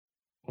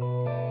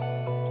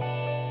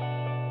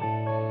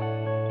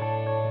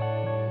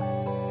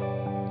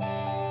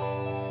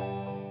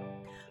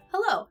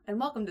and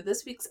welcome to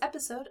this week's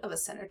episode of a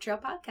Center Trail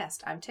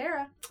podcast. I'm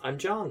Tara. I'm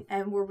John.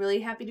 And we're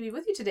really happy to be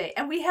with you today.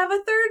 And we have a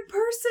third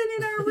person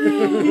in our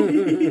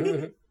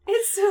room.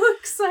 It's so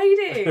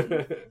exciting.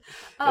 In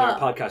our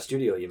podcast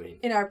studio, you mean?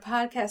 In our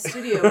podcast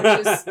studio,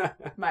 which is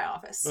my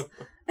office.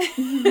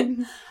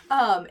 And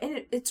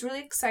it's really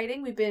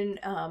exciting. We've been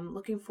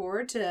looking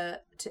forward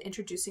to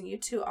introducing you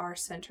to our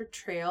Center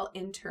Trail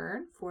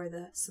intern for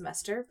the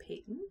semester,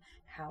 Peyton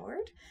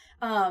Howard.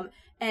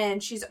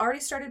 And she's already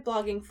started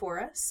blogging for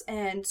us.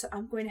 And so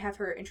I'm going to have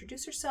her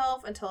introduce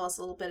herself and tell us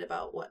a little bit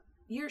about what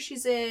year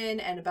she's in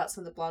and about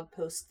some of the blog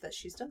posts that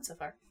she's done so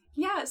far.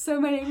 Yeah, so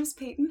my name is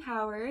Peyton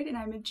Howard, and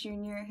I'm a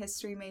junior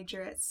history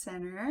major at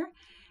Center.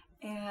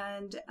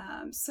 And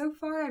so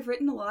far, I've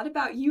written a lot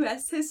about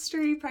U.S.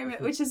 history,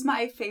 which is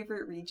my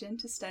favorite region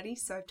to study.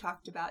 So I've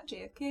talked about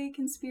JFK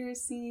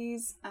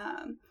conspiracies,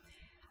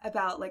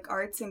 about like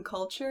arts and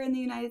culture in the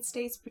United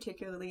States,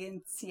 particularly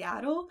in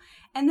Seattle.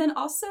 And then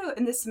also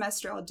in this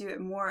semester, I'll do it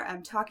more.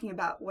 I'm talking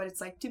about what it's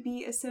like to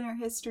be a Center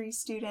history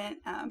student,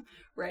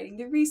 writing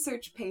the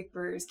research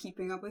papers,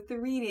 keeping up with the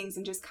readings,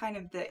 and just kind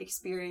of the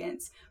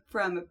experience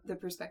from the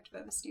perspective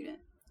of a student.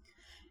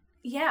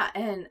 Yeah,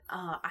 and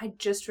I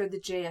just read the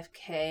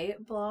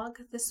JFK blog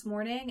this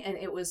morning, and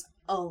it was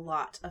a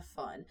lot of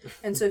fun.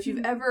 And so if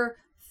you've ever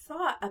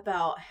thought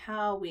about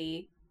how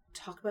we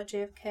talk about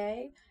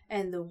JFK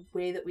and the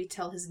way that we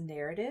tell his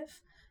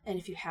narrative, and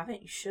if you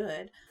haven't, you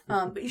should.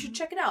 But you should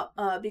check it out,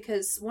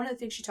 because one of the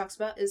things she talks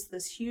about is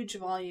this huge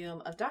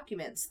volume of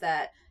documents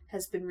that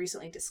has been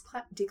recently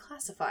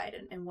declassified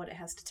and what it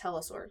has to tell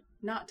us or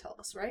not tell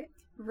us, right?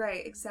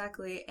 Right,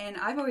 exactly. And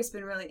I've always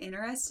been really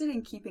interested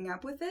in keeping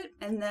up with it,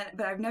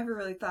 but I've never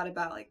really thought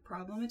about like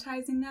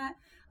problematizing that,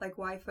 like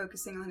why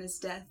focusing on his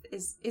death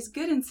is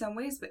good in some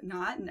ways, but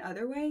not in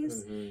other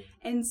ways. Mm-hmm.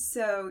 And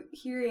so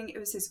it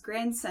was his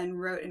grandson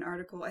wrote an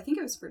article, I think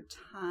it was for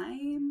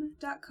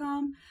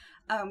Time.com,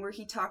 where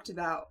he talked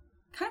about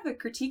kind of a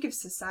critique of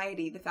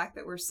society, the fact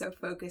that we're so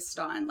focused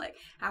on like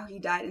how he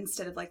died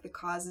instead of like the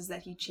causes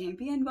that he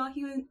championed while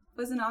he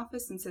was in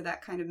office. And so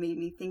that kind of made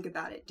me think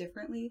about it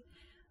differently.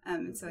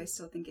 And so I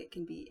still think it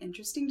can be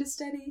interesting to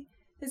study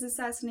his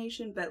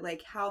assassination, but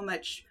like how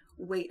much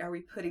weight are we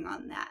putting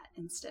on that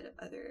instead of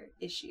other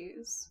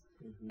issues,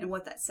 and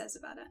what that says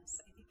about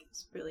us, I think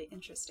is really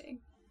interesting.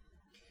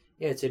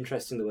 Yeah, it's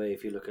interesting the way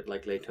if you look at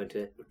like late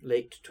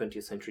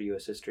 20th century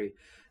U.S. history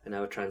and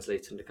how it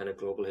translates into kind of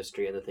global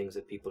history and the things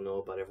that people know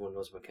about. Everyone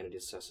knows about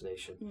Kennedy's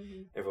assassination.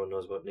 Mm-hmm. Everyone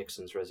knows about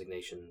Nixon's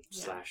resignation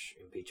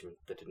 / impeachment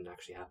that didn't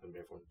actually happen,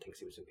 but everyone thinks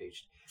he was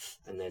impeached.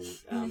 And then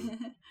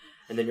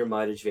and then your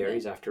mileage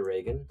varies after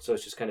Reagan. So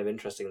it's just kind of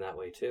interesting that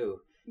way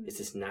too. Mm-hmm. It's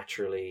this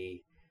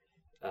naturally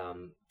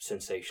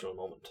sensational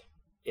moment.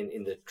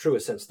 In the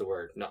truest sense of the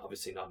word,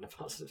 obviously not in a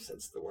positive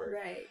sense of the word.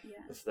 Right,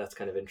 yeah. So that's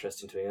kind of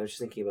interesting to me. I was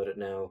just thinking about it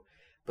now,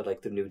 but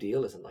like the New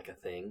Deal isn't like a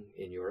thing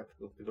in Europe.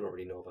 People don't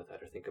really know about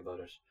that or think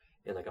about it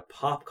in like a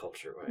pop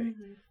culture way,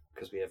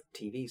 because we have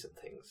TVs and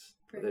things.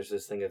 Right. There's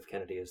this thing of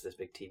Kennedy as this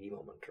big TV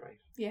moment, right?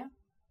 Yeah.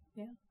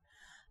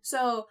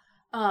 So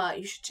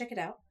you should check it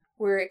out.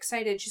 We're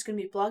excited. She's going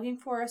to be blogging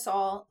for us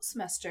all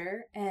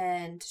semester,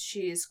 and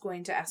she's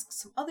going to ask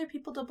some other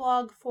people to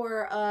blog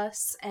for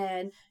us,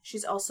 and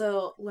she's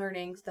also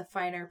learning the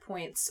finer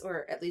points,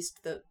 or at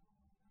least the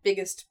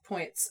biggest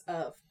points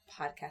of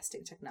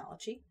podcasting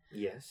technology.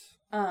 Yes.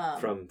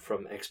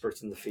 From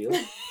experts in the field.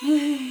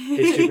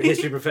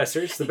 history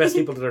professors, the best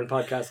people to learn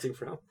podcasting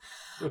from.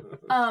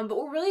 But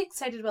we're really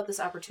excited about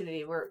this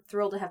opportunity. We're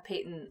thrilled to have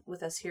Peyton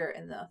with us here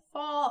in the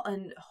fall,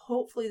 and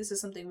hopefully this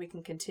is something we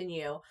can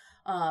continue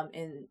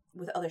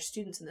with other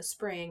students in the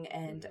spring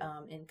and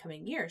in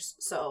coming years.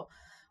 So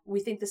we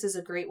think this is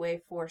a great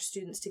way for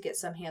students to get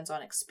some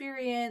hands-on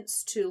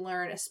experience, to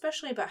learn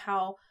especially about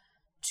how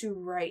to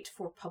write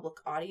for public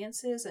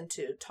audiences and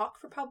to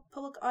talk for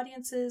public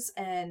audiences,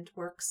 and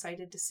we're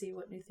excited to see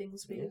what new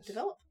things we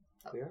develop.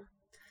 We are.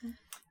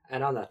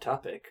 And on that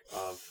topic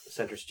of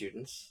Center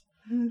students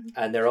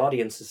and their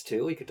audiences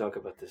too, we could talk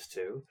about this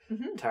too.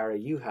 Mm-hmm. Tara,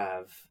 you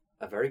have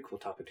a very cool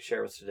topic to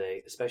share with us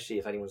today, especially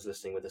if anyone's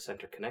listening with a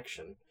Center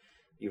connection.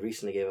 You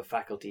recently gave a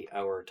faculty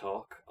hour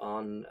talk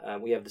on,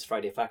 we have this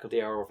Friday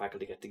faculty hour where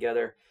faculty get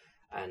together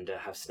and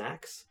have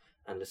snacks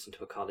and listen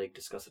to a colleague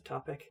discuss a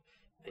topic,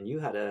 and you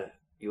had a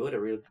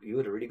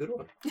really good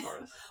one for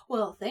us.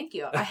 Well, thank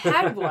you. I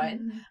had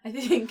one. I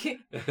think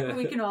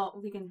we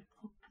can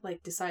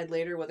like decide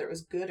later whether it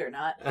was good or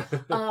not.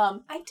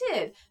 I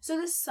did. So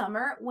this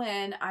summer,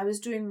 when I was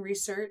doing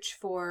research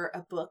for a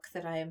book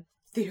that I am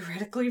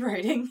theoretically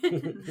writing,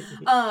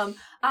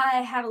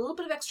 I had a little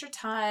bit of extra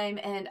time,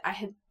 and I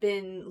had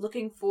been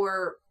looking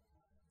for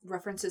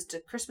references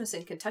to Christmas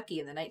in Kentucky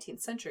in the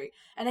 19th century,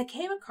 and I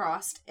came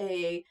across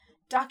a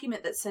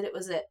document that said it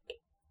was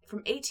from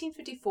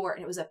 1854,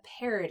 and it was a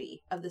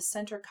parody of the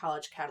Center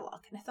College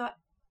catalog. And I thought,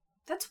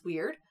 that's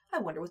weird. I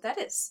wonder what that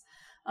is.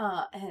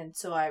 And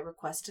so I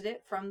requested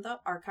it from the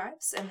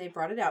archives, and they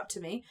brought it out to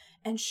me.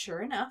 And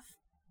sure enough,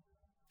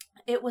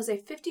 it was a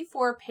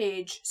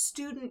 54-page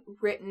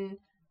student-written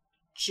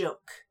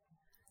joke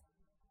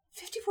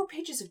 54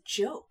 pages of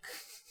joke,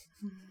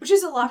 which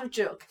is a lot of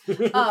joke.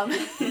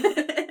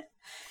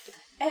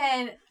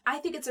 And I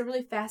think it's a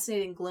really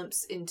fascinating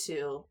glimpse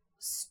into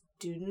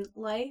student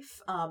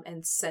life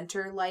and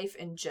center life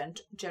in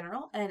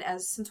general. And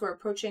since we're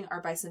approaching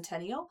our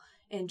bicentennial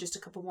in just a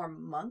couple more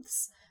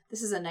months,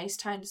 this is a nice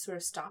time to sort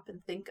of stop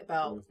and think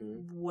about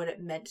what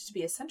it meant to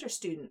be a center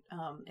student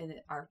in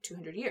our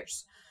 200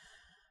 years.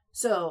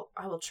 So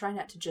I will try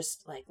not to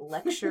just like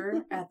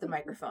lecture at the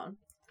microphone,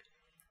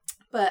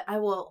 but I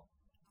will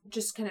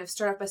just kind of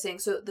start off by saying,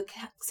 so the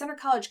Center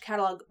College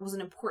catalog was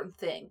an important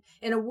thing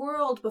in a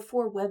world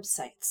before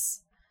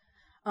websites.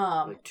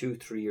 Like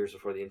 2-3 years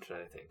before the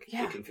internet, I think.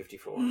 Yeah.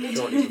 1854.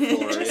 Shortly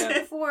before, just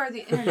before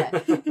the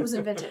internet was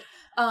invented.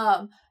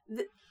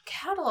 The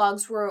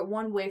catalogs were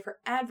one way for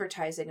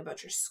advertising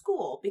about your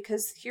school,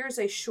 because here's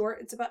a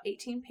short, it's about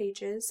 18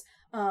 pages,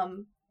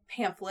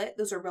 pamphlet.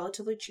 Those are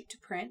relatively cheap to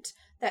print,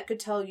 that could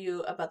tell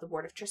you about the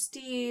board of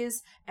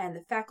trustees and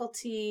the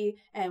faculty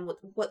and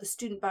what the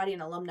student body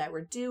and alumni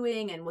were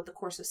doing and what the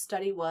course of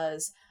study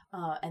was.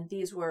 And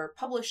these were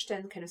published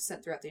and kind of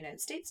sent throughout the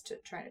United States to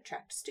try and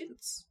attract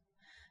students.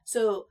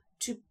 So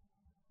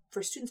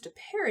for students to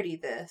parody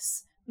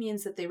this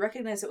means that they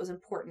recognize it was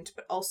important,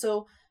 but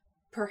also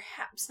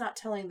perhaps not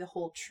telling the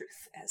whole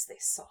truth as they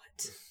saw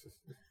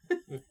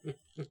it.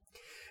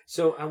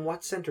 So, and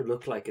what center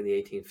looked like in the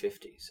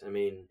 1850s? I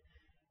mean,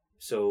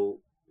 so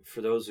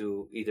for those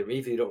who either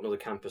if you don't know the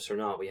campus or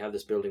not, we have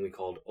this building we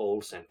called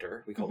Old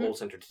Center. We call Old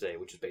Center today,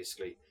 which is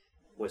basically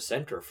was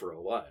center for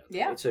a while.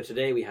 Yeah. Right? So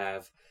today we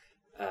have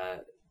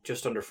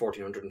just under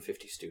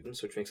 1,450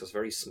 students, which makes us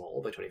very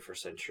small by 21st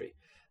century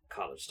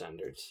college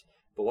standards.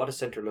 But what does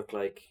center look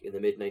like in the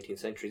mid-19th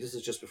century? This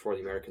is just before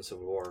the American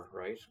Civil War,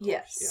 right?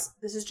 Yes. Yeah.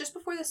 This is just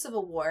before the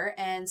Civil War,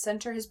 and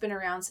center has been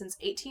around since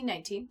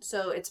 1819,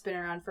 so it's been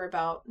around for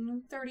about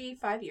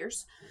 35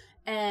 years.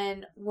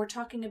 And we're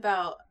talking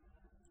about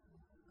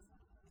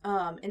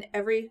in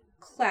every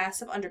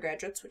class of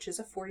undergraduates, which is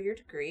a 4-year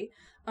degree,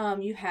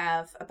 you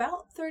have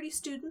about 30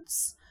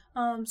 students.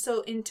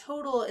 So in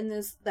total, in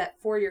that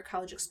 4-year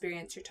college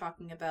experience, you're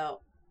talking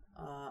about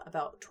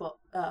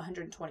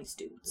 120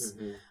 students.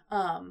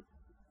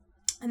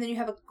 And then you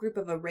have a group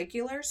of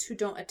irregulars who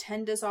don't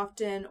attend as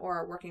often or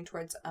are working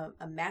towards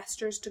a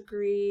master's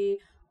degree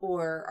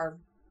or are,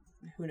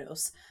 who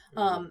knows.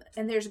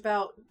 And there's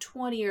about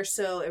 20 or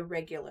so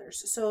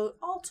irregulars. So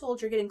all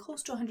told, you're getting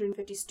close to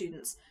 150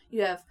 students.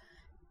 You have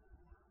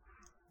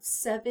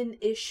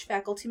 7-ish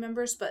faculty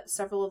members, but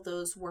several of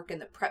those work in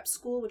the prep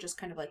school, which is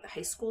kind of like the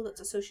high school that's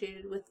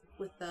associated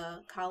with the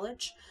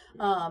college.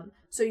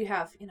 So you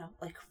have,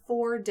 like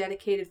 4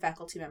 dedicated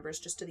faculty members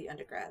just to the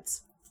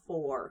undergrads.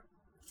 4.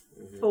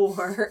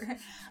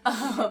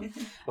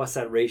 What's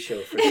that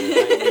ratio for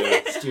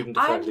the student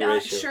to faculty ratio? I'm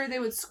not sure they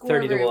would score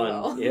 30 to very 1.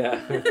 well. Yeah.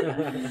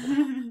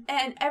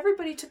 And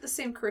everybody took the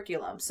same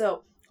curriculum.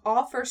 So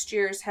all first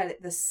years had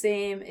the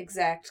same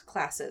exact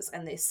classes,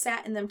 and they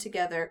sat in them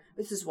together.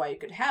 This is why you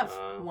could have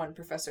one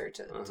professor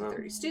to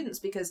 30 students,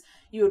 because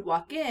you would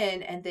walk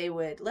in and they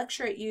would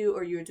lecture at you,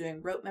 or you were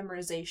doing rote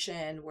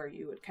memorization where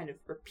you would kind of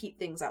repeat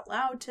things out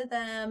loud to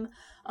them.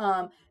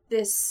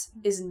 This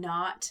is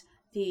not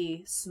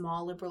the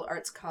small liberal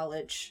arts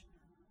college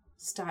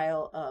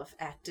style of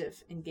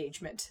active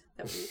engagement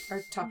that we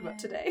are talking about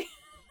today.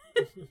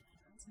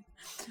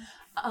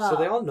 So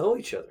they all know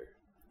each other.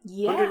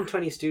 Yeah.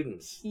 120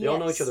 students. They all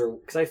know each other.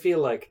 Because I feel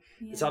like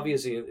it's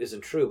obviously isn't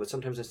true, but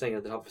sometimes I'm staying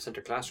at the top of a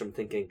center classroom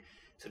thinking,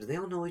 so do they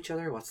all know each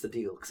other? What's the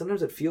deal? Because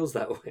sometimes it feels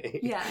that way.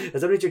 Yeah. As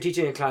sometimes you're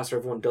teaching a class where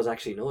everyone does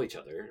actually know each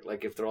other.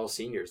 Like if they're all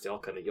seniors, you all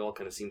kind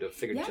of seem to have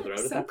figured each other out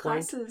at that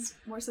point. Some classes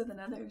more so than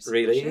others.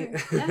 Really? Sure.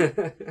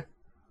 Yeah.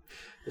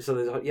 So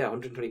there's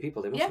 120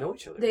 people. They must know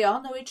each other. They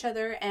all know each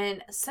other,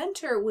 and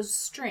center was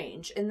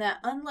strange in that,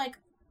 unlike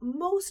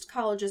most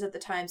colleges at the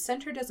time,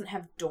 center doesn't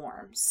have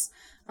dorms.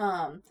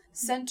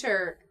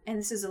 Center, and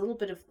this is a little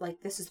bit of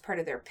this is part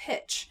of their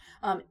pitch.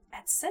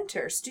 At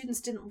center, students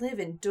didn't live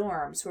in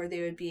dorms where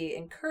they would be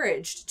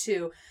encouraged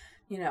to,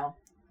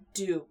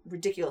 do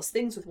ridiculous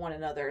things with one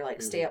another,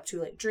 like stay up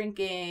too late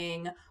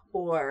drinking,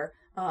 or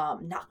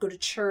not go to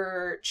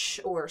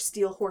church, or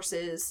steal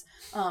horses.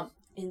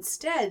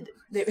 Instead,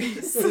 there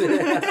is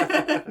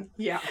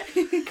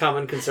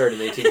common concern in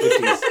the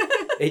 1850s.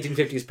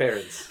 1850s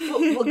parents.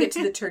 We'll get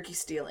to the turkey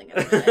stealing in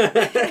a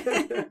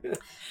minute.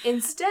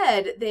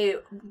 Instead, they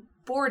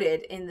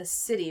boarded in the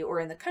city or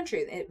in the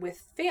country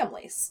with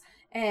families,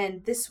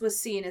 and this was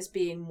seen as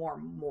being more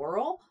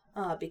moral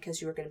because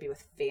you were going to be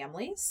with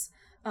families.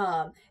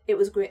 It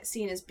was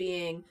seen as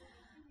being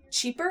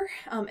cheaper,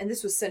 and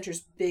this was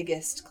Center's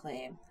biggest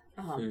claim.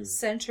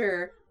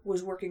 Center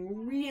was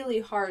working really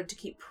hard to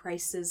keep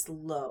prices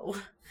low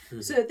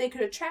so that they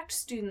could attract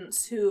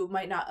students who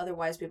might not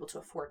otherwise be able to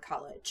afford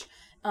college.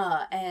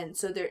 And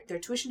so their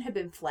tuition had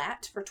been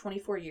flat for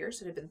 24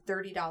 years. It had been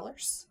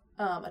 $30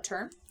 a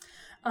term.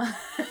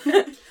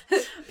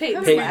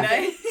 Peyton's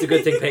laughing. It's a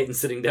good thing Peyton's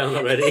sitting down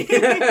already.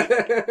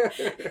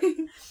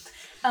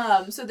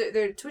 So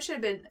their tuition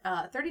had been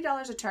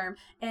 $30 a term,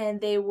 and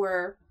they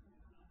were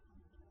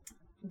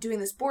doing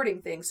this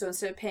boarding thing. So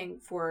instead of paying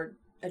for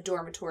a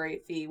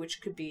dormitory fee,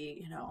 which could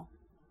be,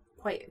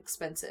 quite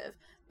expensive,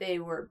 they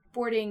were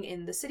boarding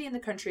in the city and the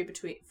country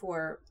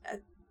for a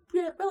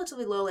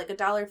relatively low, like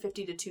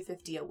 $1.50 to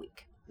 $2.50 a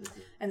week. Mm-hmm.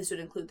 And this would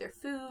include their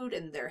food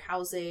and their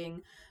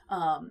housing,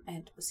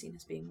 and was seen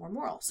as being more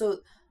moral. So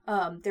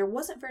there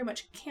wasn't very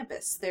much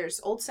campus.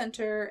 There's Old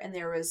Center, and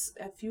there was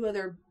a few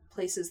other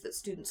places that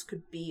students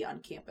could be on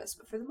campus.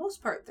 But for the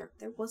most part,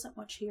 there wasn't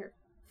much here.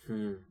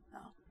 No.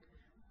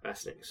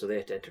 Fascinating. So they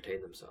had to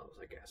entertain themselves,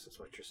 I guess, is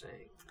what you're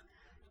saying.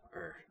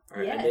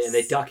 Yes. And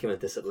they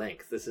document this at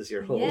length. This is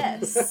your whole...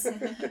 Yes.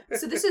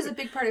 So this is a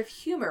big part of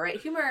humor,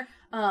 right? Humor,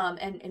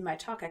 and in my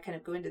talk I kind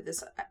of go into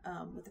this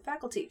with the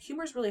faculty.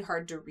 Humor is really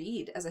hard to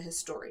read as a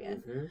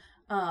historian. Mm-hmm.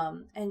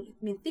 And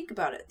I mean, think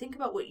about it. Think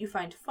about what you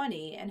find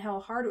funny and how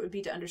hard it would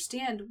be to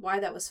understand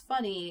why that was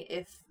funny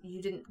if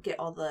you didn't get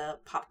all the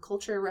pop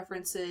culture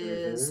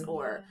references, mm-hmm.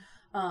 or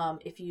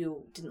if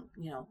you didn't,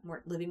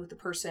 weren't living with the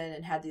person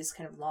and had these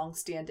kind of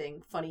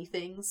long-standing funny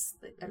things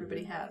that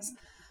everybody mm-hmm. has.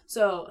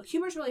 So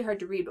humor is really hard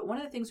to read, but one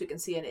of the things we can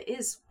see in it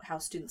is how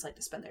students like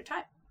to spend their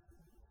time.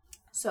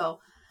 So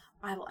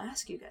I will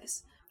ask you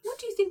guys, what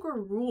do you think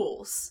were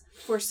rules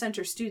for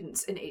center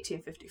students in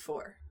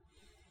 1854?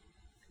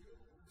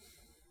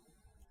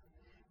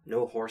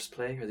 No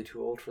horseplay? Are they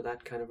too old for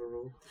that kind of a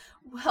rule?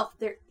 Well,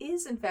 there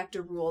is, in fact,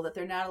 a rule that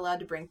they're not allowed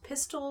to bring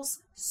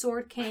pistols,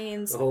 sword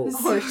canes, or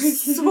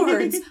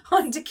swords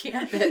onto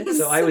campus.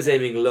 So I was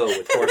aiming low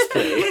with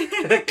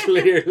horseplay,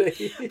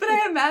 clearly. But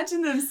I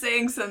imagine them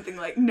saying something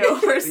like, no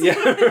horseplay.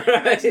 Yeah, right.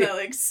 Imagine that,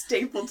 like,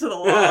 stapled to the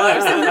wall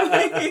or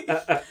something.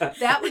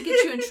 That would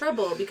get you in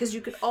trouble, because you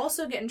could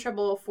also get in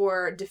trouble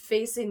for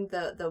defacing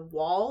the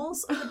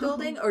walls of the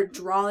building or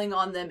drawing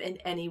on them in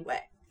any way.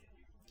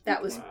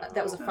 That was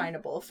a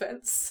finable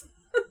offense.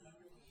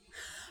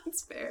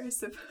 It's fair, I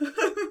suppose.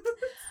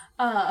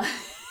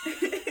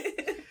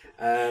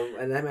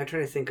 And I'm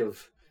trying to think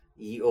of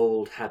ye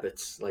old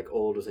habits, like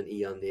old with an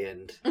E on the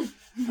end.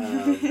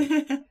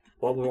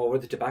 What were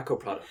the tobacco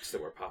products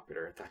that were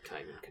popular at that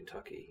time in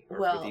Kentucky?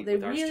 They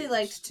really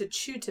liked to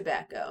chew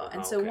tobacco.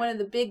 And so one of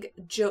the big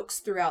jokes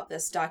throughout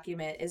this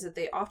document is that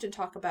they often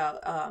talk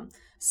about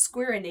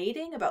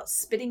squirinating, about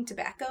spitting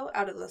tobacco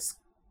out of the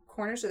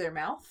corners of their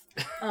mouth,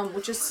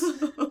 which is...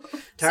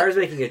 Tara's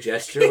making a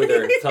gesture with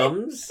her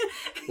thumbs,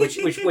 which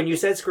when you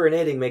said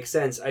squirinating makes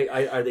sense.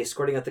 Are they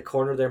squirting at the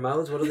corner of their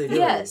mouths? What are they doing?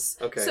 Yes.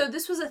 Okay. So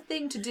this was a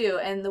thing to do,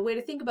 and the way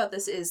to think about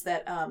this is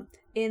that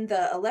in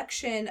the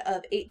election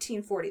of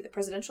 1840, the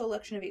presidential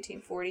election of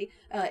 1840,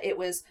 it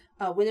was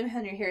William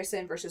Henry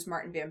Harrison versus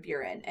Martin Van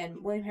Buren,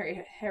 and William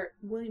Henry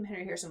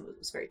Harrison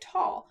was very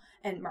tall,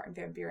 and Martin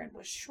Van Buren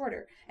was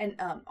shorter, and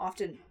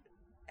often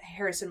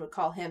Harrison would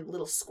call him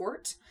Little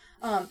Squirt.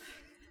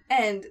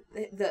 And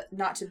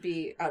not to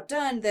be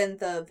outdone, then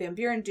the Van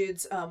Buren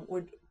dudes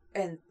would,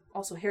 and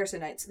also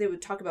Harrisonites, they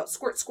would talk about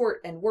squirt,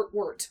 squirt, and wort,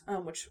 wort,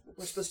 which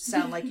were supposed to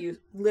sound like you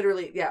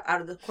literally,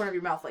 out of the corner of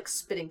your mouth, like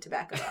spitting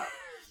tobacco out.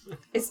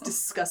 It's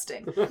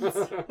disgusting.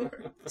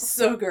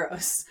 So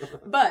gross.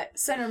 But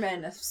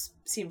centermen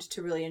seemed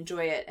to really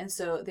enjoy it, and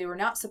so they were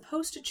not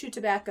supposed to chew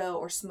tobacco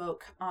or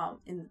smoke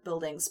in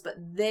buildings, but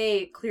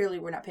they clearly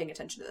were not paying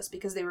attention to this,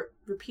 because they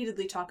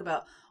repeatedly talk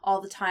about all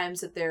the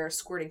times that they're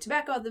squirting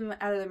tobacco out of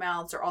their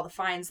mouths, or all the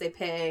fines they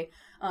pay,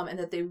 and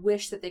that they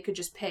wish that they could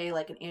just pay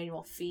like an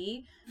annual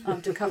fee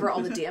to cover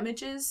all the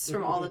damages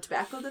from all the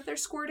tobacco that they're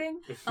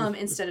squirting,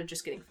 instead of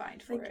just getting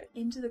fined for it.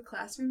 Into the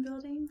classroom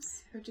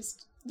buildings? Or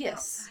just...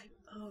 Yes.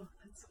 Oh,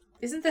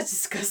 Isn't that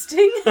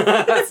disgusting?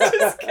 that's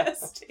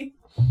disgusting.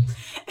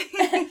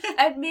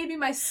 And maybe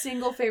my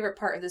single favorite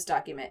part of this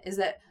document is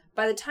that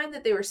by the time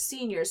that they were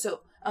seniors,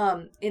 so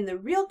in the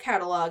real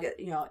catalog,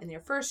 in your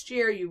first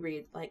year, you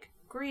read like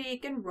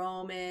Greek and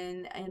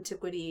Roman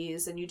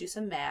antiquities, and you do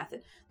some math,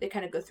 and they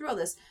kind of go through all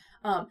this.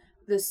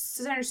 The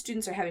center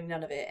students are having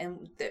none of it,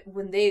 and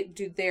when they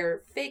do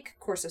their fake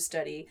course of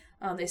study,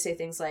 they say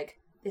things like,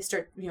 we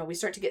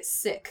start to get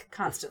sick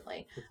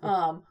constantly,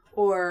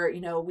 or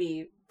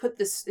we put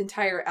this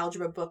entire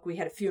algebra book, we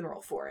had a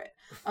funeral for it.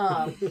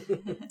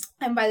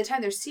 And by the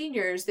time they're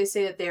seniors, they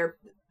say that they're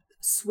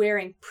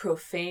swearing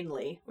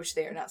profanely, which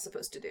they are not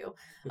supposed to do,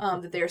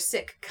 that they are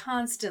sick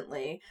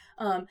constantly,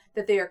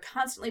 that they are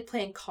constantly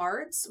playing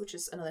cards, which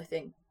is another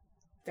thing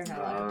they're not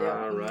allowed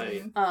to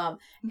do.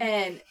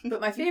 Right.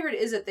 But my favorite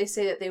is that they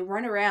say that they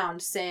run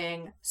around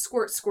saying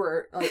squirt,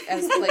 squirt,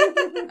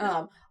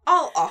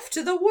 all off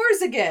to the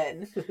wars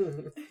again,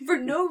 for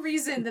no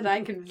reason that I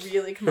can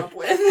really come up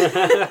with.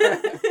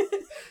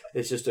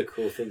 It's just a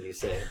cool thing you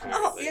say.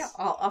 Oh, yeah,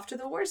 all off to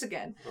the wars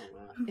again. Oh,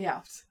 wow.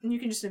 Yeah, and you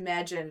can just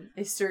imagine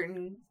a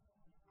certain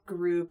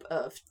group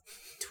of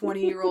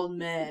 20-year-old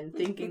men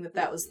thinking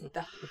that was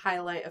the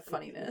highlight of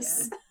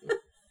funniness. Yeah.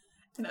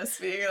 And us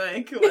being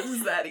like, what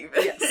is that even?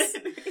 Yes.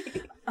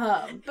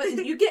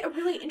 But you get a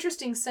really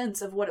interesting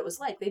sense of what it was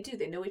like.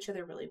 They know each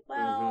other really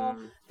well.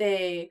 Mm-hmm.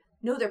 They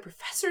know their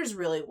professors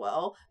really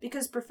well,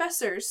 because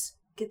professors,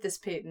 get this,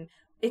 Peyton,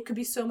 it could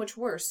be so much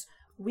worse.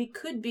 We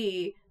could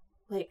be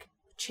like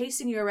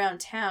chasing you around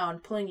town,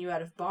 pulling you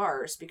out of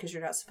bars because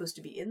you're not supposed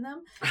to be in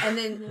them, and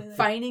then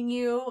fining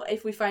you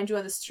if we find you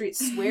on the street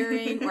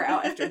swearing or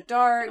out after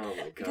dark. Oh my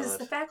God. Because it's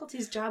the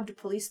faculty's job to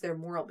police their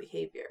moral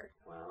behavior.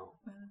 Wow.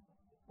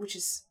 Which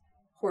is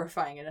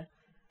horrifying in a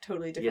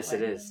totally different Yes, way.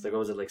 it is. There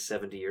was it like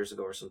 70 years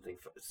ago or something.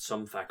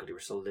 Some faculty were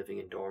still living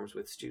in dorms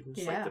with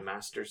students, like the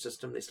master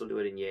system. They still do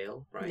it in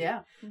Yale, right? Yeah.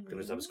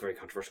 Because that was very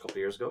controversial a couple of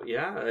years ago.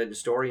 Yeah, an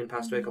historian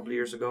passed away a couple of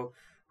years ago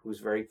who was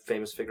a very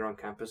famous figure on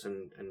campus,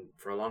 and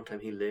for a long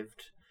time he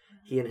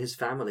and his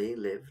family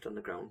lived on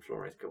the ground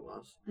floor, I think it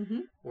was,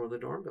 one of the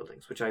dorm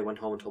buildings, which I went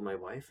home and told my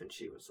wife, and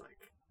she was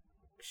like,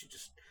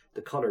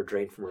 the colour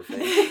drained from her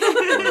face.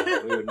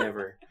 That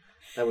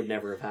would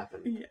never have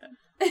happened.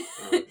 Yeah.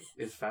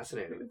 It's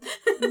fascinating.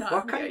 Not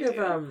What the kind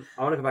idea. of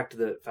I want to go back to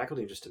the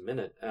faculty in just a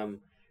minute.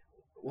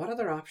 What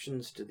other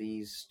options do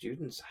these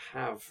students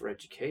have for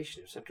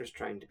education if Centre's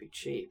trying to be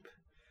cheap?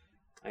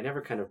 I've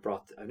never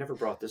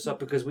brought this up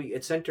because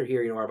at Centre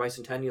here, our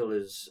bicentennial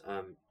is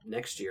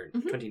next year,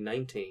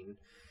 2019,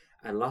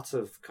 and lots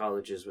of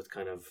colleges with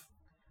kind of,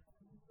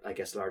 I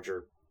guess,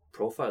 larger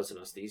profiles than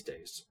us these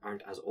days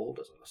aren't as old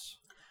as us.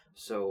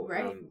 So,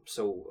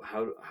 so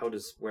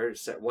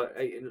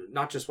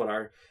not just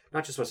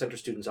what Centre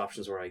students'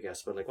 options were, I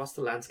guess, but like what's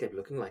the landscape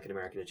looking like in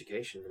American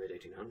education in the mid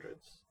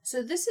 1800s?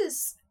 So this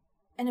is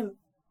an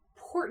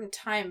important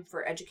time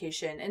for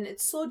education, and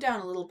it slowed down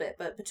a little bit,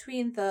 but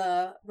between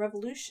the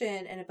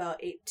Revolution and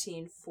about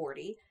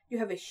 1840, you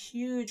have a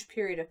huge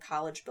period of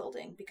college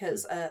building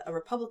because a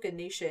Republican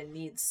nation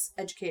needs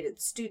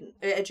educated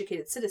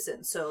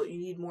citizens, so you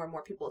need more and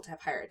more people to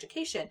have higher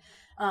education.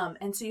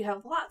 And so you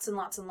have lots and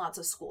lots and lots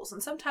of schools,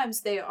 and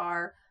sometimes they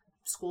are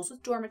schools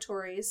with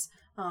dormitories,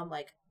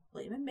 like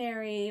William and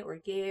Mary, or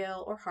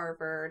Yale, or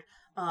Harvard,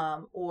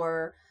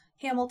 or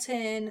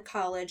Hamilton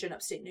College in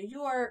upstate New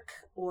York,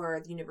 or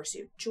the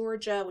University of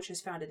Georgia, which was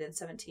founded in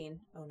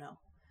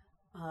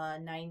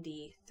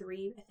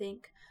 93, I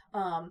think,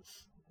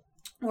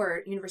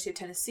 or University of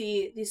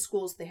Tennessee. These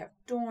schools, they have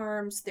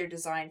dorms. They're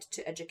designed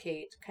to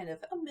educate kind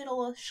of a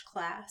middle-ish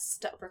class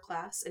to upper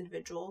class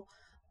individual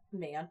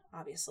man,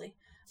 obviously.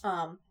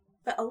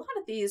 But a lot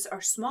of these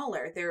are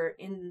smaller. They're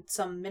in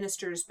some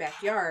minister's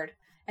backyard,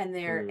 and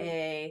they're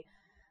a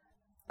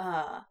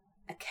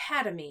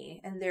academy,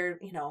 and they're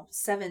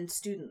 7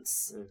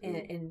 students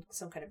in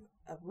some kind of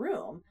a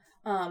room.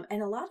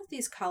 And a lot of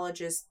these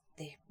colleges,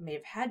 they may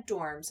have had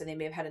dorms and they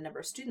may have had a number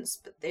of students,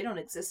 but they don't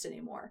exist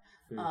anymore.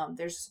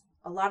 There's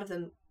a lot of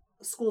them,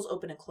 schools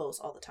open and close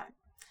all the time.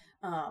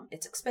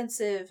 It's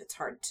expensive. It's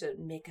hard to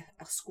make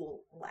a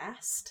school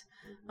last.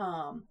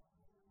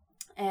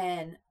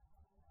 And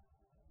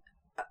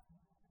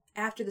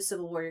after the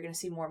Civil War, you're going to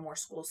see more and more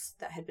schools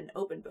that had been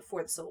open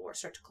before the Civil War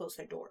start to close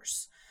their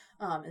doors.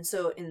 And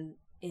so in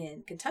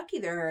Kentucky,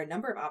 there are a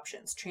number of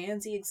options.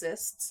 Transy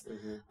exists,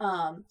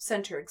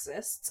 Centre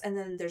exists, and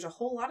then there's a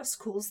whole lot of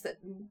schools that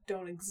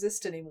don't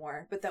exist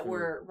anymore, but that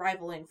were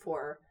rivaling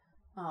for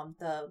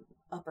the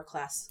upper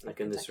class, like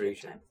in this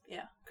region.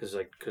 Yeah,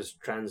 because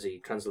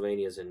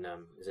Transylvania is in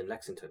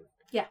Lexington.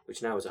 Yeah,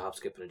 which now is a hop,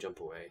 skip, and a jump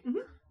away,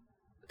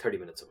 30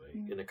 minutes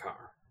away in a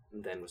car,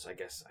 and then was, I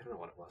guess, I don't know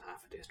what it was,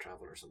 half a day's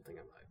travel or something.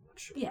 I'm not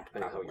sure. Yeah,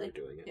 depending on how probably. you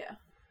were doing it. Yeah.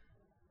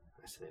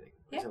 Fascinating.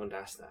 I wanted to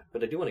ask that,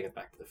 but I do want to get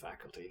back to the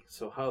faculty.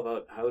 So how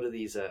do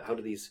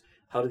the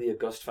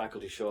august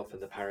faculty show up in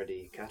the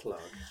parody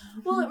catalogue?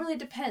 Well, it really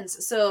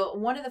depends. So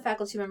one of the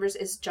faculty members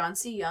is John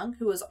C. Young,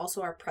 who was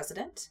also our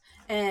president,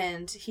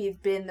 and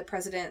he'd been the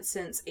president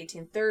since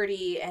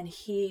 1830. And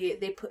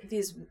they put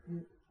these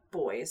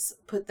boys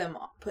put him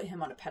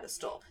on a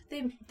pedestal.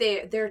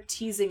 Their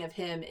teasing of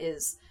him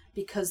is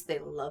because they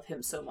love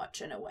him so much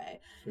in a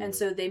way, and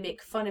so they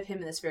make fun of him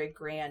in this very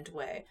grand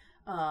way.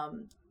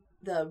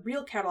 The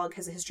real catalog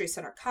has a History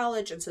Center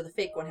College, and so the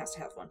fake one has to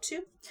have one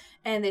too.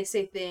 And they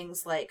say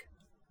things like,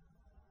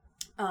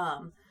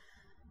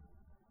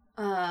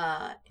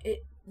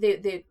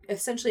 they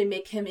essentially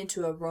make him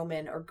into a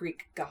Roman or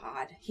Greek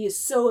god. He is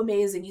so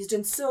amazing. He's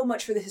done so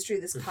much for the history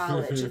of this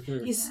college.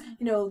 He's,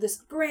 this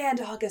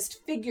grand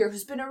august figure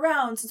who's been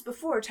around since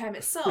before time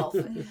itself.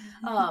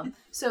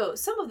 So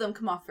some of them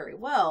come off very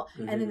well,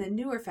 and then the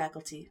newer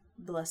faculty,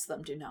 bless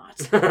them, do not.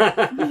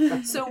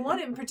 So one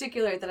in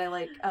particular that I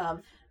like,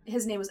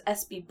 his name was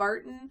S.B.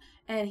 Barton,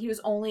 and he was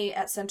only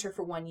at Centre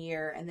for 1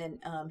 year, and then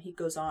he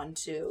goes on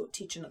to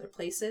teach in other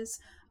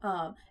places.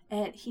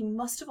 And he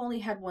must have only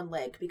had one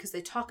leg, because they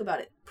talk about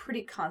it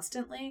pretty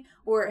constantly,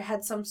 or it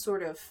had some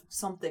sort of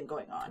something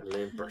going on. A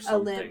limp or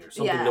something. Or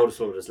something yeah.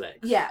 noticeable with his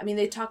legs. Yeah, I mean,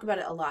 they talk about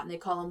it a lot, and they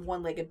call him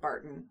One-Legged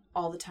Barton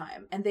all the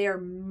time, and they are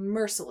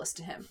merciless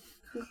to him.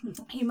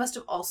 He must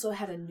have also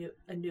had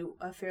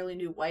a fairly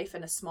new wife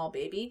and a small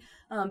baby,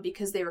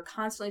 because they were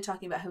constantly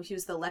talking about how he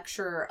was the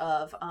lecturer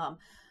of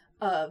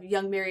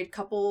young married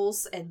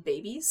couples and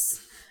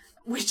babies,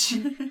 which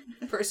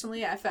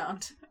personally I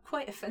found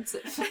quite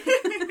offensive.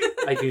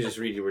 I can just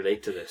really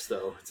relate to this,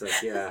 though. It's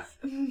like, yeah,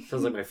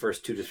 sounds like my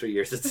first 2 to 3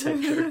 years at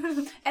Centre.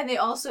 And they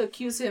also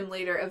accuse him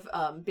later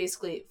of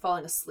basically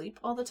falling asleep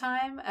all the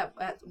time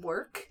at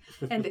work.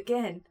 And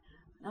again,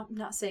 I'm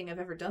not saying I've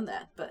ever done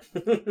that, but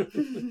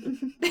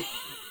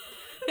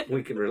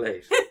we can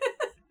relate.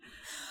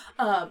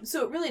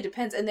 So it really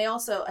depends. And they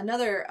also,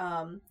 another,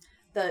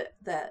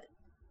 the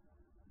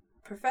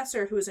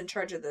professor who was in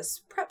charge of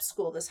this prep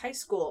school, this high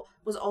school,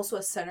 was also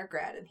a center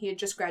grad, and he had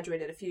just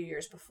graduated a few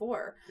years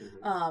before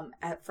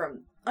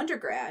from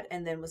undergrad,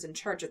 and then was in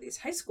charge of these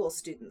high school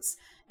students.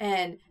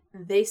 And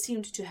they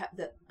seemed to have,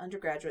 the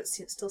undergraduates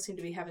still seem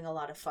to be having a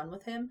lot of fun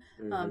with him,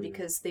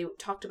 because they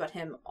talked about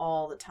him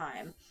all the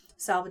time,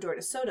 Salvador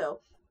de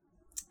Soto,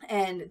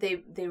 and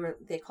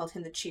they called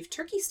him the chief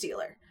turkey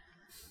stealer.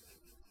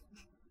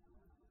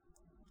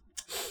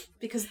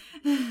 Because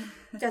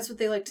that's what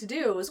they like to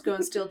do, is go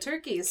and steal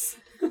turkeys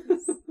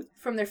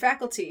from their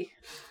faculty.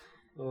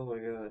 Oh my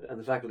god. And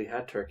the faculty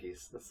had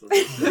turkeys. That's the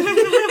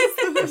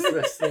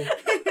best thing.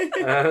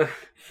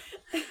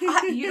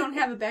 You don't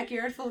have a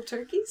backyard full of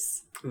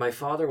turkeys? My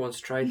father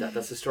once tried that.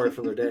 That's a story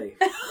for another day.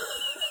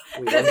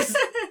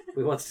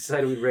 We once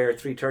decided we'd rear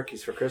 3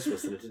 turkeys for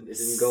Christmas, and it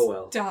didn't go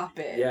well. Stop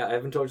it. Yeah, I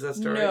haven't told you that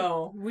story.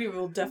 No, we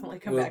will definitely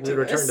come back to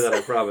We'll return this. to that,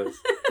 I promise.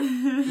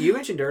 You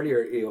mentioned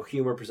earlier,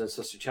 humor presents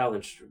such a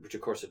challenge, which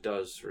of course it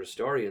does for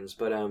historians,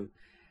 but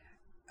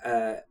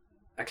a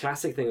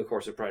classic thing, of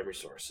course, of primary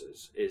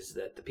sources is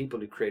that the people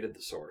who created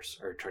the source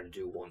are trying to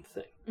do one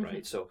thing,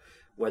 right? So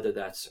whether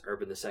that's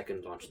Urban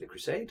II launching the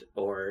Crusade,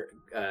 or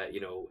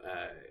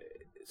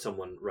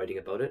someone writing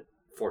about it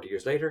 40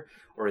 years later,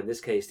 or in this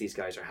case, these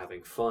guys are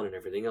having fun and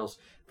everything else,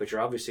 but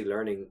you're obviously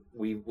learning,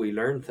 we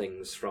learn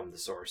things from the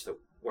source that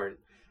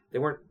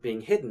weren't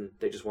being hidden,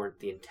 they just weren't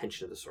the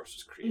intention of the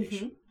source's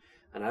creation.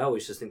 And I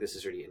always just think this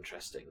is really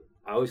interesting.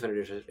 I always find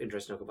it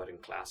interesting to talk about in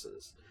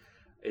classes.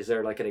 Is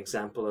there like an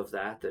example of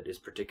that is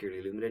particularly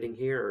illuminating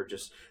here, or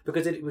just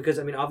because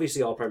I mean,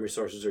 obviously all primary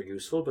sources are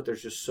useful, but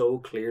there's just so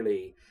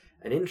clearly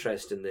an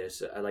interest in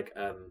this,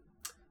 a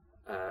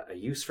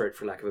use for it,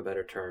 for lack of a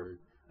better term,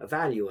 a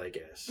value, I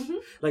guess.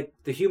 Like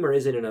the humor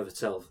is in and of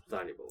itself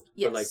valuable.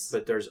 Yes.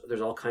 But there's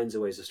all kinds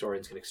of ways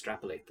historians can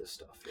extrapolate this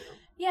stuff, you know?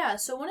 Yeah,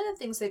 so one of the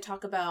things they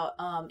talk about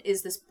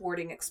is this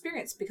boarding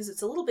experience, because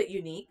it's a little bit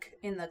unique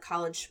in the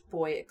college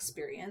boy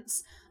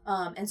experience.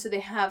 And so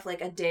they have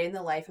like a day in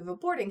the life of a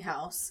boarding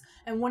house.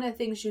 And one of the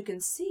things you can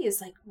see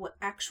is like what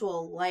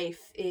actual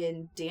life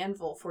in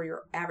Danville for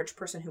your average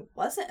person who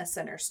wasn't a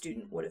center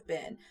student would have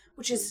been,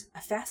 which is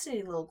a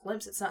fascinating little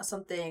glimpse. It's not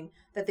something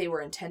that they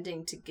were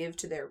intending to give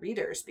to their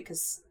readers,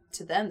 because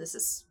to them this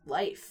is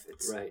life.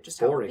 It's just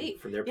how it would be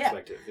from their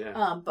perspective.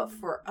 But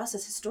for us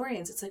as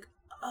historians, it's like,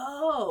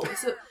 oh,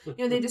 so,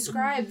 they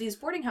describe these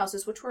boarding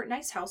houses, which were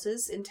nice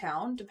houses in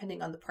town,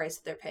 depending on the price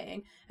that they're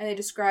paying. And they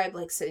describe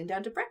like sitting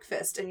down to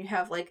breakfast, and you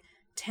have like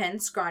 10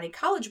 scrawny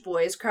college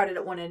boys crowded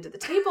at one end of the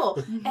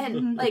table,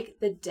 and like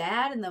the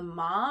dad and the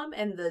mom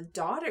and the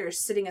daughter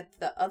sitting at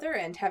the other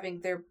end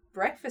having their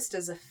breakfast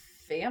as a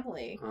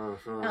family,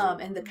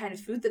 and the kind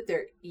of food that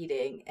they're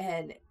eating.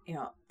 And,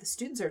 the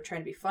students are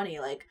trying to be funny,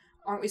 like,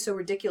 aren't we so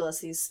ridiculous,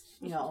 these,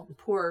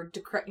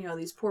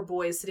 these poor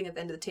boys sitting at the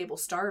end of the table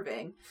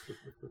starving.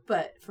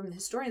 But from the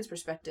historian's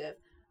perspective,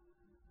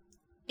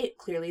 it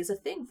clearly is a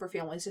thing for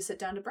families to sit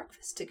down to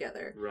breakfast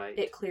together. Right.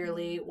 It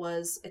clearly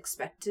was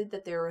expected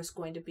that there was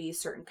going to be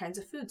certain kinds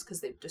of foods because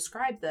they've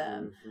described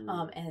them.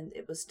 And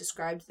it was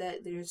described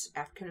that there's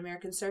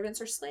African-American servants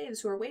or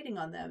slaves who are waiting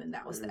on them, and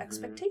that was the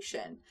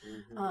expectation.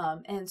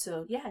 And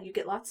so, you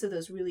get lots of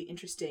those really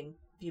interesting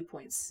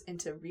viewpoints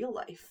into real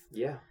life.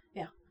 Yeah,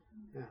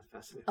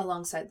 fascinating.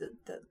 Alongside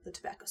the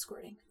tobacco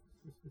squirting.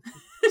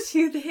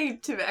 Do they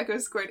tobacco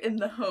squirt in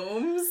the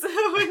homes?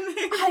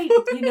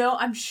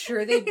 I'm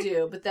sure they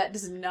do, but that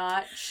does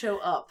not show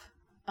up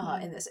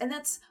in this. And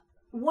that's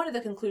one of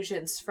the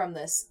conclusions from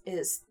this,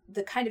 is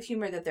the kind of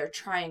humor that they're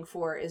trying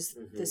for is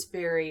this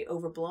very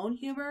overblown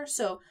humor.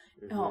 So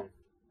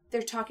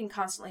they're talking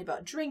constantly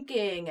about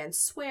drinking and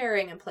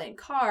swearing and playing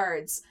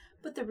cards,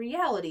 but the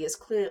reality is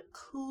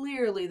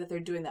clearly that they're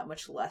doing that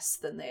much less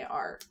than they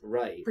are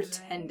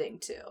pretending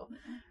to.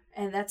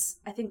 And that's,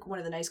 I think, one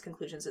of the nice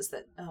conclusions is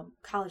that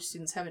college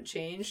students haven't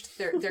changed.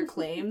 Their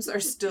claims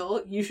are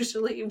still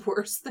usually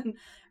worse than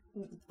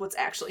what's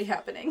actually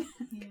happening.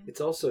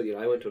 It's also,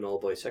 I went to an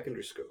all-boys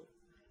secondary school,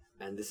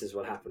 and this is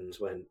what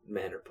happens when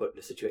men are put in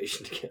a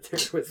situation together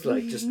with,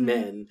 like, just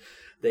men.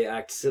 They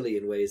act silly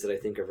in ways that I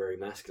think are very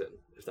masculine,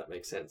 if that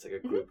makes sense, like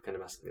a group kind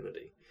of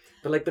masculinity.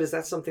 But is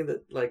that something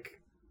that,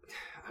 like,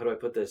 how do I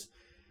put this?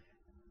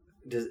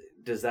 Does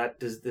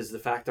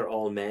the fact they're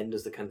all men,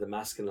 does the kind of the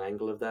masculine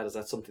angle of that, is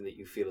that something that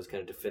you feel is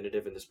kind of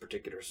definitive in this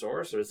particular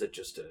source, or is it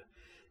just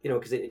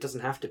because it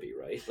doesn't have to be,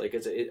 right? Like,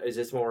 is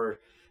it more,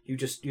 you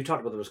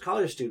talked about them as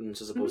college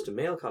students as opposed to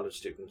male college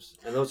students,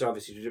 and those are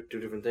obviously two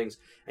different things,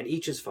 and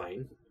each is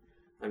fine.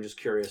 I'm just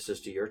curious as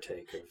to your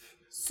take of.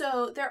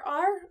 So there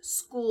are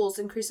schools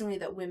increasingly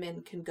that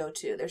women can go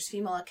to. There's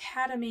female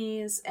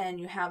academies, and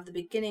you have the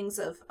beginnings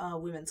of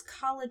women's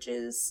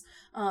colleges.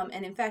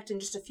 And in fact, in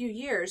just a few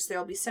years,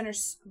 there'll be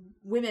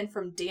women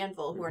from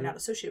Danville who are not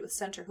associated with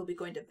Center who'll be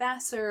going to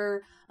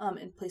Vassar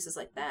and places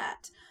like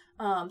that.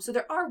 So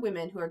there are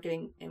women who are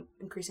getting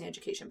increasing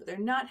education, but they're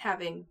not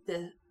having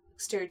the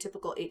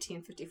stereotypical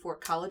 1854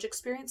 college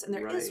experience, and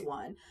there is Right.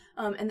 one.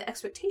 And the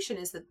expectation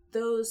is that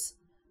those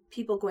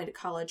people going to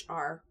college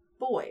are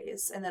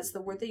boys, and that's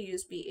the word they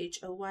use,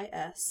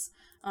 BHOYS,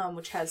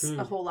 which has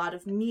a whole lot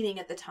of meaning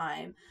at the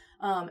time.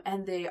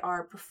 And they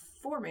are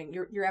performing.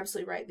 You're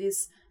absolutely right.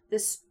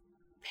 This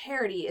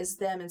parody is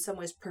them in some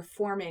ways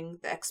performing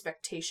the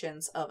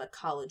expectations of a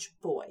college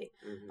boy,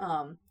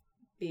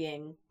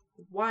 being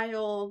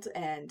wild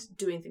and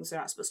doing things they're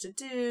not supposed to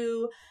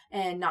do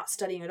and not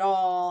studying at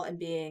all and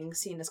being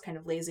seen as kind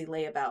of lazy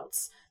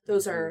layabouts.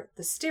 Those are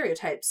the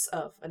stereotypes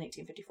of an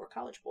 1854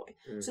 college boy.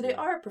 So they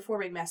are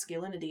performing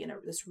masculinity in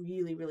this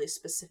really, really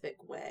specific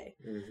way.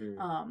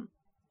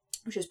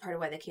 Which is part of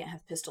why they can't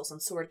have pistols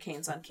and sword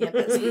canes on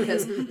campus,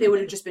 because they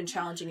would have just been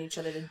challenging each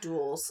other to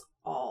duels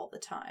all the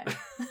time.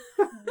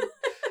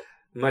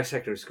 My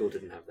secondary school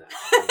didn't have that.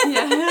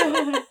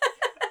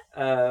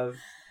 Yeah.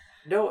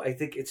 No, I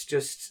think it's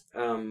just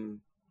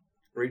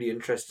really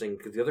interesting,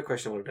 because the other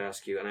question I wanted to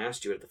ask you, and I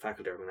asked you at the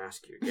faculty, I'm going to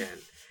ask you again,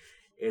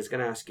 is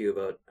going to ask you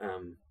about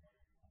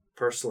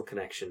personal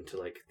connection to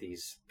like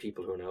these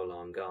people who are now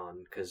long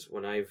gone. Because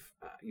when I've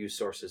used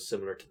sources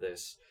similar to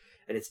this,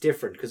 and it's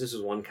different because this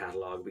was one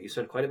catalog, but you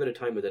spent quite a bit of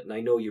time with it, and I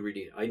know you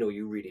really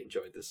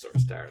enjoyed this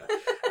source, Tara.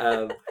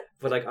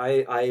 But like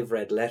I've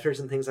read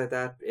letters and things like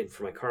that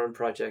for my current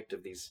project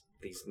of these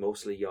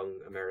mostly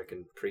young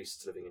American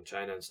priests living in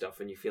China and stuff,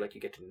 and you feel like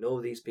you get to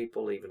know these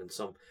people even in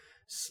some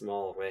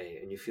small way,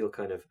 and you feel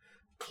kind of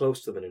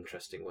close to them in an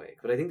interesting way.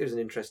 But I think there's an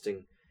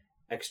interesting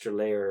extra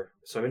layer,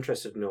 so I'm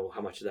interested to know how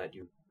much of that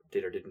you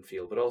did or didn't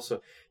feel, but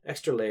also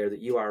extra layer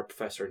that you are a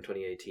professor in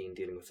 2018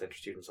 dealing with centre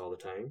students all the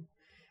time,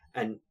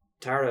 and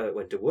Tara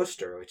went to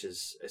Worcester, which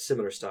is a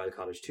similar style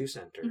college to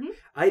centre.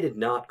 I did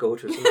not go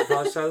to a similar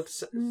college style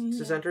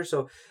to centre,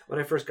 so when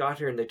I first got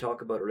here and they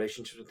talk about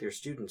relationships with your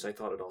students, I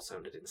thought it all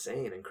sounded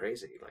insane and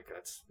crazy. Like,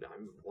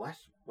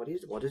 what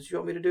did you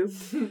want me to do?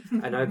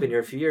 And I've been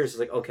here a few years.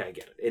 It's like, okay, I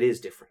get it. It is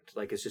different.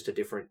 Like, it's just a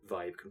different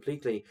vibe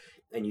completely.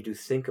 And you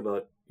think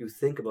about your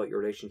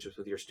relationships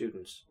with your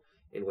students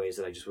in ways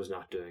that I just was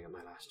not doing at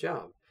my last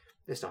job.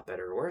 It's not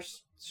better or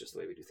worse. It's just the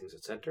way we do things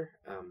at centre.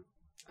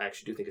 I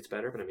actually do think it's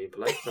better, but I'm being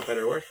polite. It's not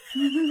better or worse.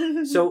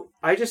 So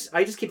I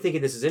just keep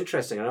thinking this is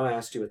interesting. I know I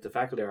asked you at the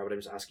faculty hour, but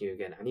I'm just asking you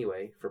again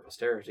anyway, for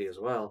posterity as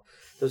well.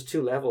 Those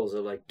two levels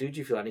of like, did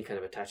you feel any kind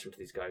of attachment to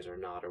these guys or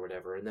not, or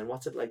whatever? And then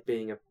what's it like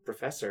being a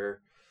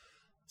professor,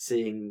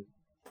 seeing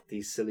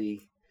these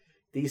silly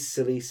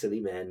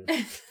men,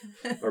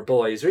 or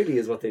boys, really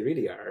is what they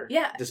really are.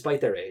 Yeah. Despite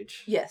their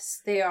age.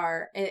 Yes, they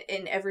are.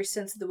 In every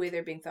sense of the way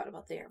they're being thought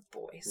about, they are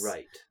boys.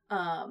 Right.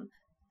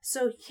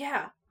 So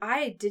yeah,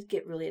 I did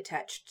get really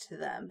attached to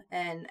them.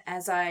 And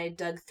as I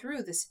dug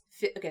through this,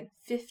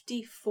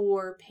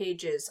 54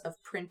 pages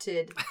of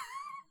printed,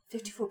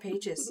 54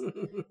 pages.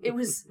 It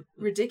was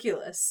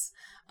ridiculous.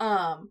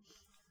 That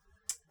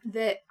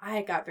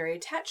I got very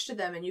attached to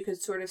them, and you could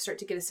sort of start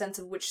to get a sense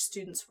of which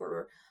students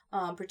were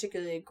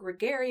particularly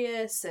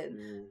gregarious,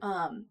 and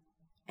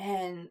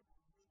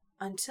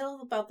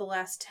until about the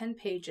last 10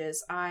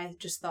 pages, I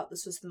just thought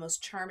this was the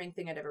most charming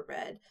thing I'd ever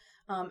read.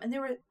 And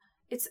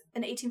it's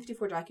an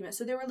 1854 document,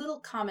 so there were little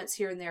comments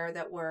here and there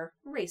that were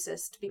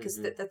racist,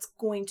 because that's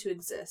going to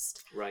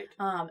exist. Right.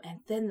 And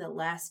then the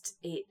last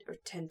 8 or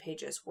 10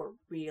 pages were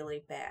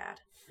really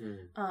bad.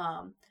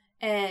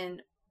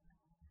 And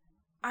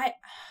I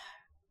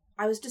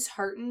was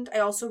disheartened. I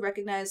also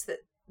recognized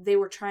that they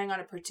were trying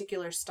on a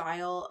particular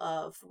style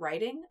of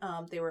writing.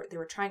 They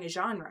were trying a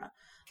genre,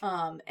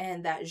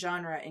 and that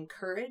genre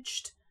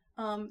encouraged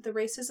the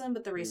racism,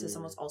 but the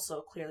racism was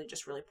also clearly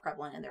just really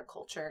prevalent in their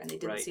culture, and they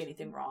didn't see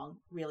anything wrong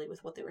really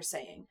with what they were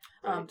saying.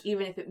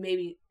 Even if it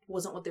maybe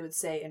wasn't what they would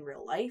say in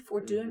real life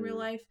or do in real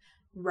life,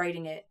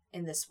 writing it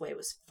in this way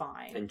was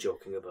fine. And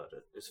joking about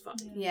it is fine.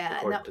 Yeah,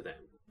 according to them.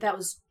 That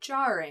was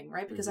jarring,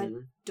 right? Because I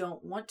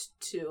don't want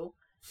to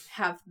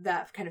have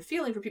that kind of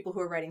feeling for people who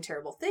are writing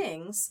terrible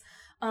things.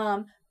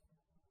 But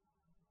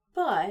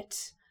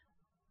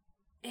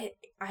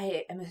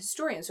I am a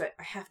historian, so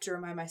I have to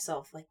remind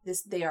myself, like,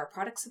 they are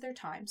products of their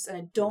times, and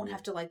I don't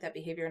have to like that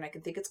behavior, and I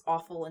can think it's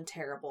awful and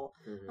terrible.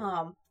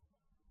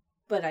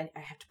 But I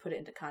have to put it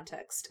into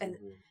context. And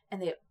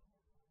they,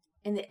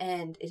 in the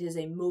end, it is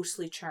a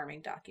mostly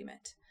charming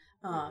document.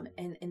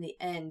 And in the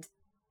end,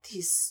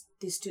 these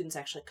students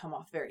actually come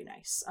off very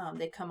nice.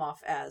 They come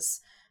off as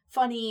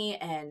funny,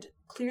 and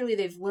clearly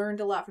they've learned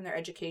a lot from their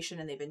education,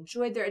 and they've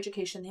enjoyed their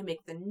education. They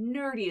make the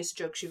nerdiest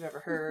jokes you've ever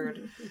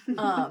heard.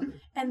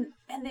 And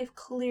they've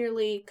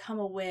clearly come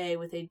away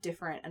with a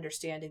different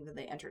understanding than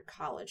they entered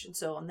college. And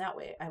so in that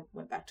way, I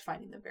went back to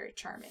finding them very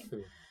charming.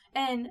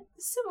 And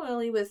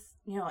similarly with,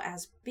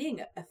 as being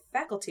a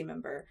faculty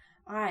member,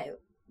 I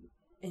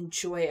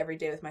enjoy every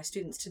day with my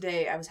students.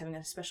 Today, I was having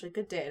an especially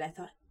good day, and I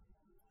thought,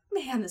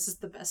 man, this is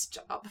the best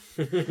job.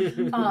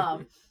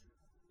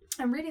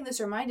 And reading this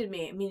reminded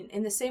me,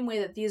 in the same way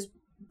that these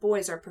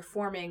boys are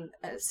performing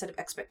a set of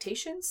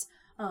expectations,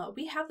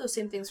 we have those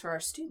same things for our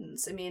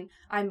students.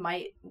 I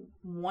might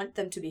want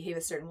them to behave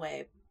a certain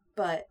way,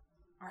 but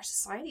our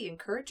society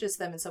encourages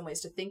them in some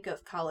ways to think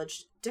of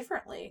college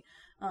differently.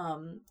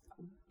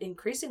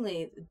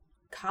 Increasingly,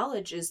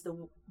 college is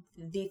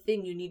the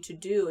thing you need to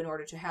do in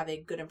order to have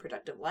a good and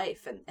productive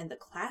life, and the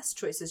class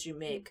choices you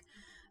make,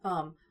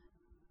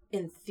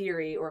 in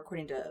theory or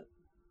according to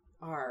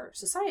our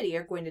society,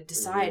 are going to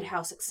decide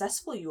how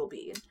successful you will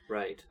be.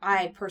 Right.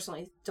 I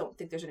personally don't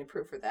think there's any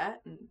proof for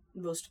that, and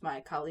most of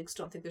my colleagues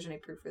don't think there's any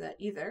proof for that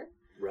either.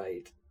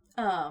 Right.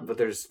 But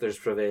there's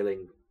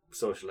prevailing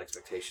social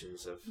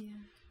expectations of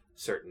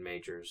certain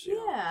majors. You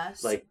know?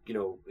 Like, you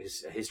know,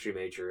 a history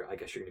major, I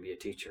guess you're going to be a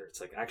teacher. It's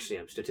like, actually,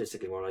 I'm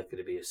statistically more likely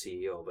to be a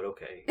CEO, but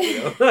okay.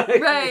 You know?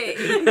 Right.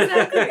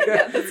 Exactly.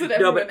 Yeah, that's what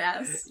everyone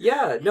asks.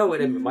 Yeah. No,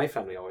 and my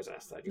family always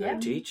asked that. You know,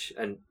 teach,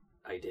 and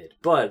I did,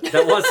 but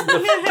that wasn't the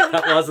plan.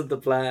 That wasn't the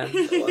plan.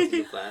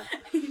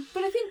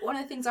 But I think one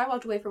of the things I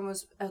walked away from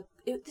was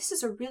this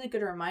is a really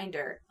good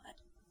reminder.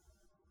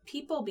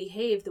 People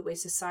behave the way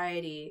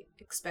society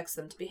expects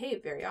them to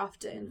behave very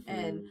often,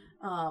 and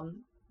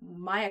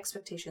my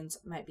expectations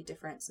might be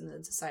different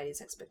than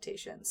society's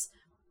expectations,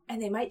 and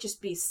they might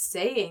just be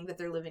saying that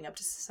they're living up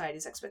to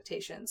society's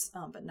expectations,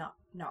 but not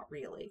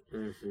really.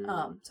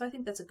 So I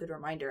think that's a good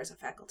reminder as a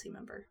faculty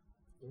member.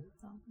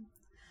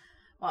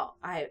 Well,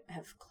 I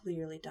have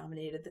clearly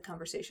dominated the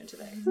conversation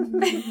today.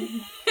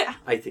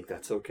 I think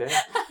that's okay.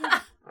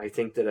 I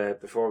think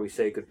that before we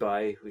say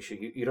goodbye, we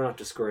should. You don't have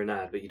to score an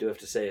ad, but you do have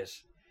to say it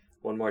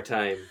one more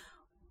time.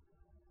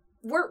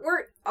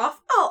 We're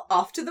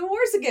off to the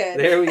wars again.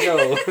 There we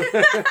go.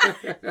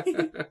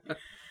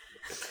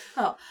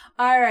 Oh,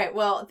 all right.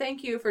 Well,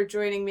 thank you for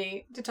joining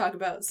me to talk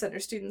about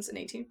center students in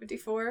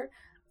 1854.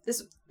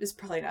 This is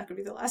probably not going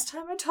to be the last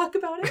time I talk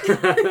about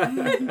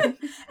it.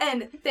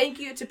 And thank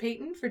you to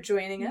Peyton for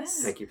joining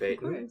us. Thank you,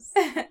 Peyton.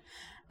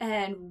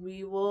 And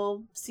we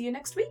will see you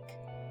next week.